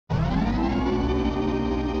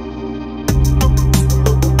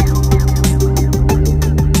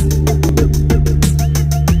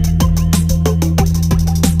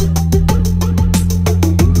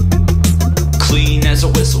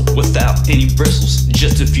bristles,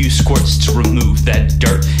 just a few squirts to remove that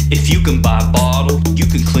dirt. If you can buy a bottle, you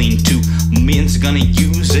can clean too. Men's gonna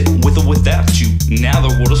use it with or without you. Now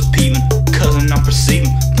the world is peevin, cause I'm not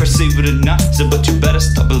perceiving. Perceive it or not, but you better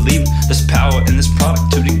stop believing. There's power in this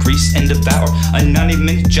product to degrease and devour. A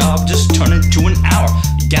 90-minute job just turn into an hour.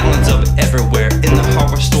 Gallons of it everywhere in the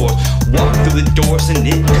hardware stores. Walk through the doors and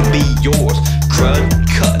it could be yours. Krud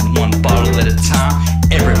Kuttin, one bottle at a time.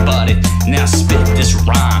 Everybody, now spit this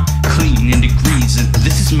rhyme. Cleanin Degreasin,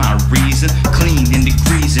 this is my reason. Cleanin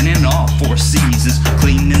Degreasin in all 4 seasons.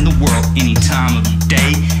 Cleaning the world any time of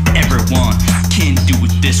day. Everyone can do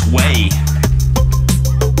it this way.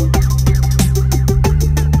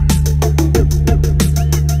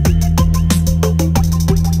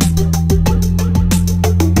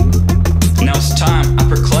 Now it's time I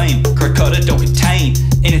proclaim, Krud Kutter don't contain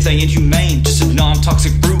anything inhumane, just a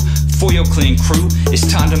non-toxic brew for your clean crew. It's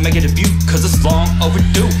time to make a debut, cause it's long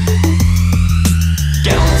overdue.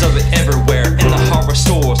 Gallons of it everywhere in the hardware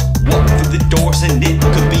stores. Walk through the doors and it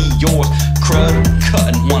could be yours. Krud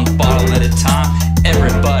Kuttin, one bottle at a time.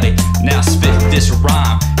 Everybody, now spit this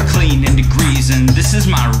rhyme. Cleanin Degreasin, this is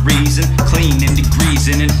my reason. Cleanin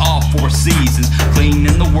Degreasin in all 4 seasons.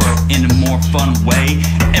 Cleaning the world in a more fun way.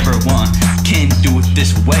 Everyone can do it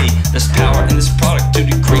this way. There's power in this product to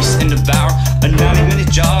degrease and devour. A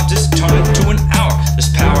 90-minute job just turn into an hour.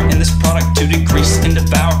 There's power in this product to degrease and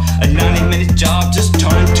devour. A 90-minute job just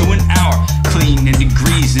turn into an hour. Cleanin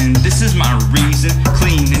Degreasin, this is my reason.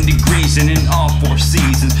 Cleanin Degreasin in all